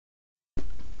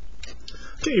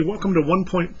Okay, welcome to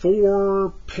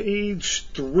 1.4, page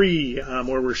 3,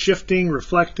 where we're shifting,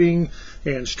 reflecting,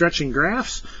 and stretching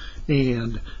graphs,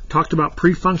 and talked about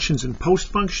pre-functions and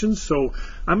post-functions. So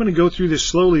I'm going to go through this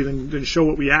slowly and then show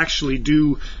what we actually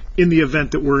do in the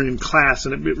event that we're in class,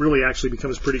 and it really actually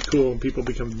becomes pretty cool, and people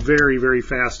become very, very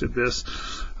fast at this.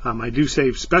 I do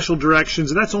save special directions,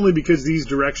 and that's only because these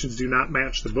directions do not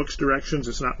match the book's directions.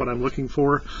 It's not what I'm looking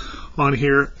for on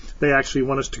here. They actually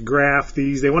want us to graph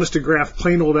these. They want us to graph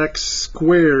plain old x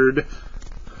squared,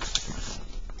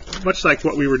 much like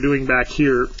what we were doing back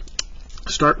here.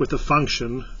 Start with a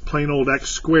function, plain old x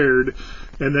squared,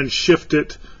 and then shift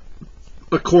it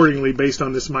accordingly based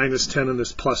on this minus 10 and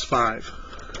this plus 5.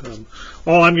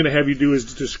 All I'm going to have you do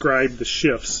is describe the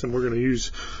shifts, and we're going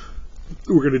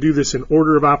to do this in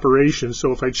order of operation.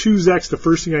 So if I choose x, the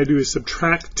first thing I do is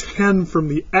subtract 10 from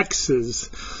the x's,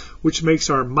 which makes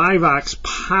our myvox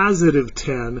positive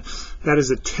 10. That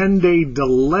is a 10-day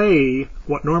delay.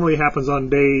 What normally happens on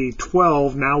day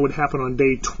 12 now would happen on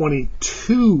day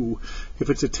 22 if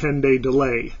it's a 10-day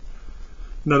delay.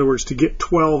 In other words, to get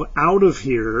 12 out of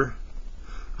here,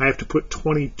 I have to put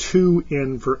 22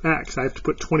 in for x. I have to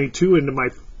put 22 into my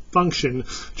function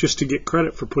just to get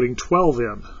credit for putting 12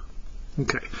 in.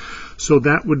 Okay, so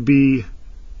that would be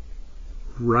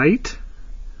right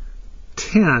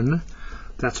 10.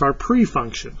 That's our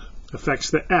pre-function. Affects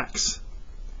the x.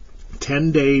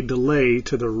 10-day delay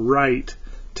to the right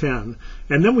 10.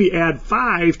 And then we add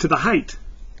 5 to the height.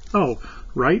 Oh,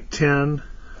 right 10,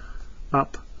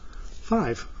 up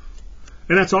 5.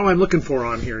 And that's all I'm looking for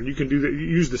on here. And you can do that. You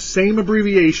use the same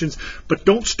abbreviations, but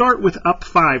don't start with up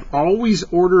 5. Always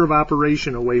order of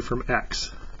operation away from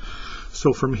x.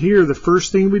 So from here, the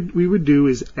first thing we would do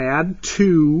is add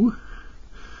 2,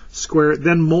 square it,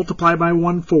 then multiply by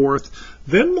 1/4,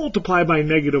 then multiply by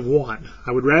 -1.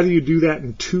 I would rather you do that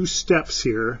in 2 steps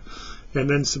here, and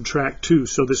then subtract 2.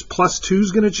 So this plus 2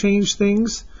 is going to change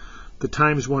things. The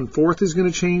times 1/4 is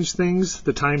going to change things.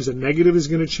 The times a negative is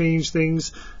going to change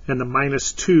things. And the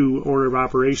minus 2 order of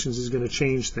operations is going to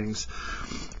change things.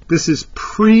 This is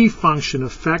pre-function,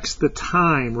 affects the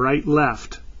time, right,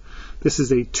 left. This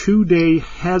is a 2-day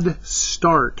head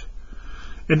start.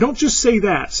 And don't just say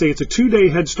that. Say it's a 2-day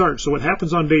head start. So what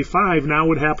happens on day 5 now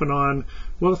would happen on,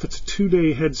 well, if it's a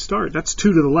 2-day head start, that's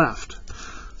 2 to the left.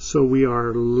 So we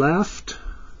are left.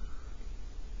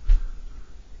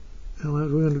 Do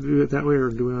we want to do it that way, or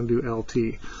do we want to do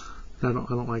LT? I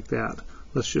don't like that.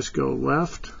 Let's just go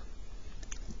left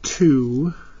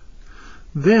 2.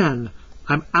 Then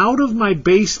I'm out of my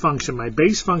base function. My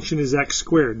base function is x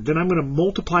squared. Then I'm going to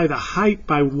multiply the height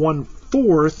by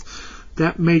 1/4.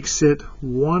 That makes it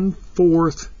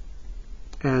 1/4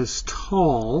 as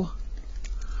tall.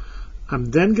 I'm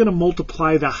then going to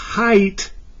multiply the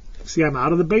height. See, I'm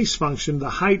out of the base function. The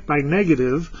height by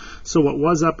negative. So what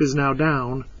was up is now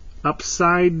down.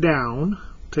 Upside down.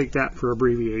 Take that for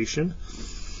abbreviation.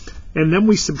 And then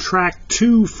we subtract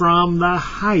 2 from the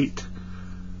height.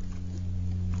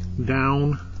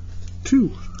 Down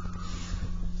 2.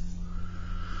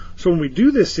 So when we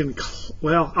do this in,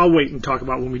 well, I'll wait and talk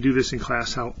about when we do this in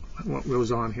class what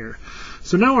goes on here.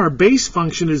 So now our base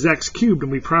function is x cubed,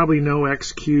 and we probably know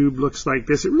x cubed looks like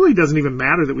this. It really doesn't even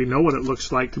matter that we know what it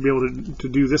looks like to be able to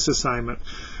do this assignment.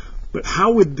 But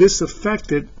how would this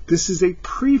affect it? This is a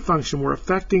pre-function. We're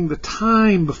affecting the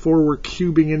time before we're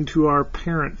cubing into our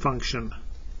parent function.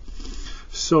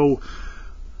 So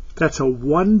that's a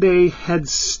 1-day head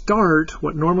start.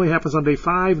 What normally happens on day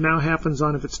 5 now happens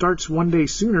on, if it starts 1 day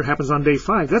sooner, happens on day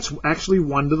 5. That's actually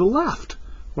 1 to the left,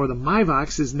 or the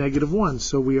myvox is -1.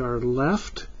 So we are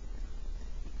left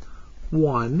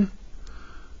 1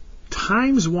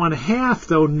 times 1/2,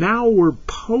 though now we're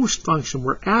post function.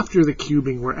 We're after the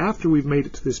cubing. We're after we've made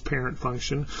it to this parent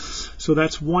function. So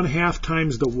that's 1/2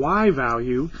 times the y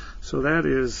value. So that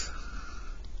is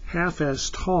half as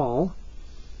tall.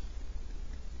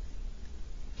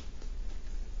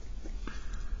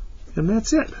 And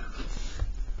that's it.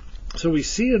 So we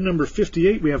see in number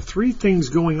 58 we have 3 things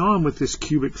going on with this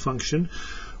cubic function.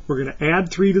 We're going to add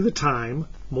 3 to the time,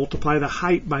 multiply the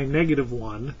height by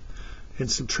 -1, and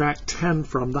subtract 10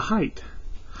 from the height.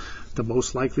 The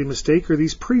most likely mistake are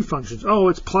these pre-functions. Oh,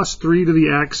 it's plus 3 to the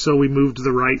x, so we move to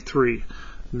the right 3.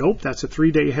 Nope, that's a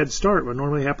 3-day head start. What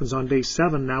normally happens on day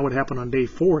 7 now would happen on day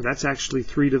 4. That's actually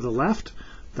 3 to the left.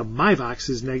 The myvox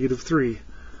is -3.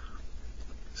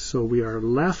 So we are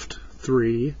left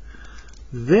 3.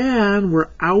 Then we're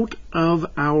out of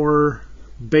our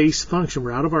base function.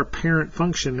 We're out of our parent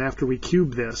function after we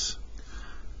cube this.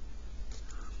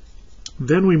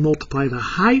 Then we multiply the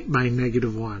height by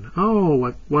 -1. Oh,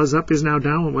 what was up is now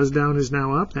down, what was down is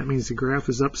now up. That means the graph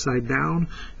is upside down,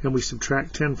 and we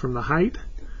subtract 10 from the height.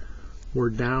 We're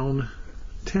down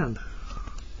 10.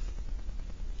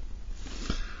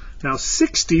 Now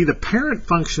 60, the parent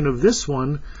function of this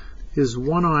one is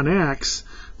 1 on x.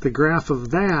 The graph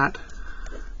of that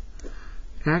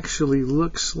actually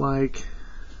looks like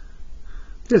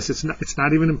this. It's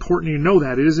not even important you know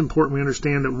that. It is important we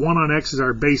understand that 1 on x is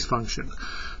our base function.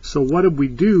 So what did we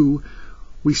do?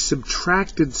 We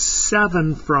subtracted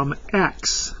 7 from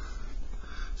x.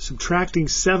 Subtracting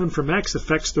 7 from x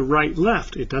affects the right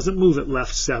left. It doesn't move it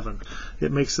left 7.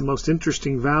 It makes the most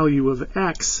interesting value of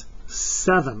x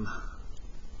 7.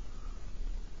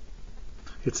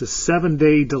 It's a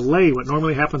 7-day delay. What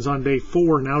normally happens on day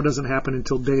 4 now doesn't happen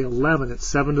until day 11. It's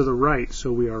 7 to the right.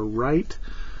 So we are right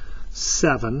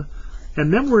 7.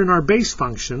 And then we're in our base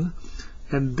function.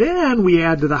 And then we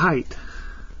add to the height.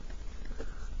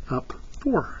 Up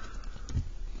 4.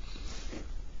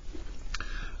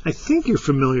 I think you're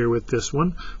familiar with this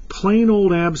one. Plain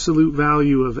old absolute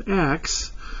value of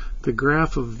x. The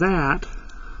graph of that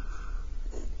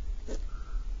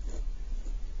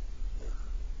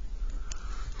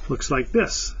looks like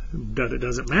this. But it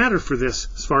doesn't matter for this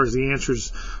as far as the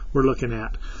answers we're looking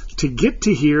at. To get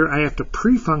to here, I have to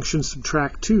pre-function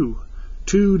subtract 2.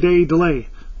 2-day delay.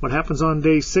 What happens on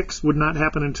day 6 would not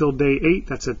happen until day 8.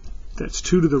 That's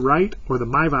 2 to the right, or the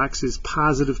MyVox is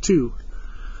positive 2.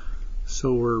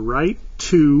 So we're right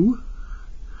 2.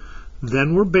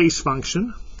 Then we're base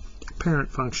function,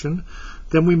 parent function.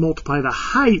 Then we multiply the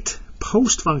height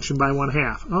post function by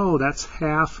 1/2. Oh, that's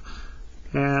half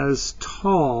as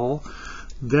tall.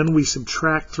 Then we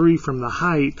subtract 3 from the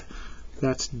height.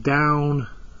 That's down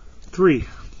 3.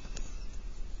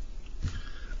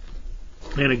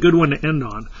 And a good one to end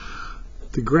on.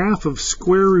 The graph of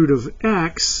square root of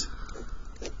x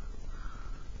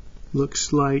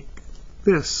looks like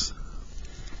this.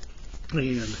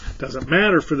 And doesn't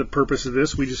matter for the purpose of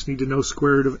this. We just need to know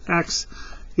square root of x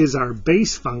is our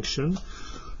base function.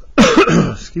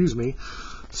 Excuse me.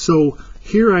 So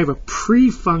here I have a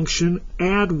pre-function,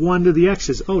 add 1 to the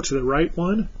x's. Oh, to the right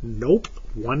one? Nope.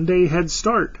 1-day head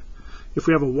start. If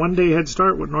we have a 1-day head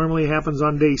start, what normally happens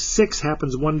on day 6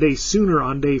 happens 1 day sooner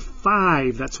on day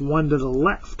 5. That's 1 to the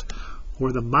left.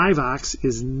 Or the MyVox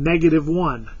is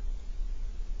 -1.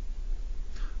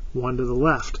 1 to the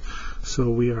left. So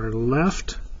we are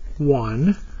left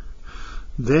 1.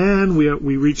 Then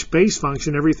we reach base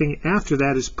function. Everything after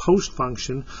that is post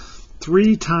function.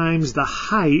 3 times the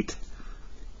height.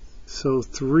 So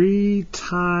 3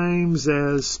 times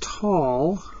as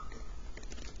tall.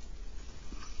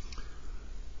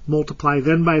 Multiply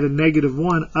then by the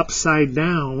 -1 upside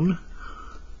down,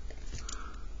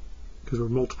 because we're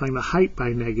multiplying the height by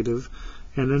negative,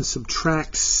 and then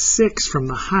subtract 6 from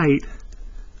the height,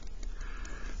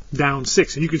 down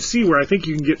 6. And you can see where I think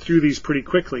you can get through these pretty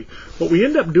quickly. What we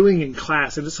end up doing in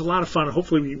class, and it's a lot of fun,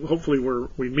 hopefully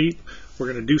we meet,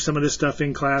 we're going to do some of this stuff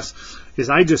in class, is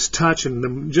I just touch, and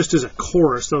then just as a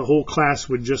chorus, the whole class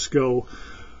would just go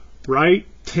right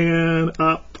 10,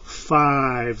 up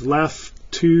 5, left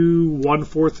 2,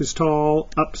 1/4 as tall,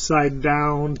 upside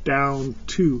down, down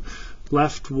 2,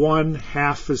 left 1,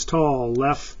 half as tall,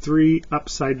 left 3,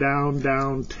 upside down,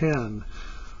 down 10,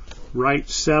 right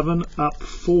 7, up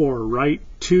 4, right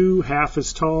 2, half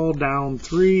as tall, down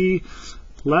 3,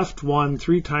 left 1,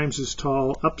 3 times as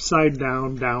tall, upside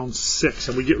down, down 6.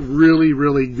 And we get really,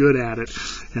 really good at it.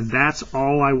 And that's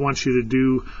all I want you to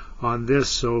do on this.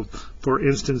 So, for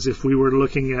instance, if we were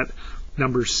looking at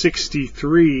number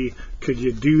 63, could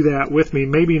you do that with me?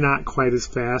 Maybe not quite as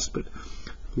fast, but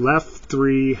left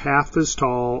 3, half as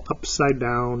tall, upside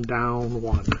down, down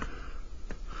 1.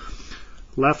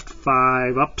 Left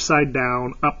 5, upside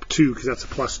down, up 2, because that's a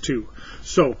 +2.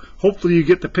 So hopefully you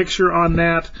get the picture on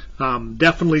that.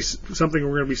 Definitely something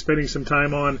we're going to be spending some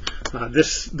time on.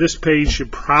 This page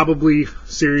should probably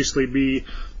seriously be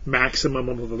maximum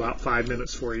of about 5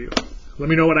 minutes for you. Let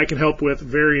me know what I can help with.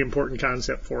 Very important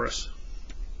concept for us.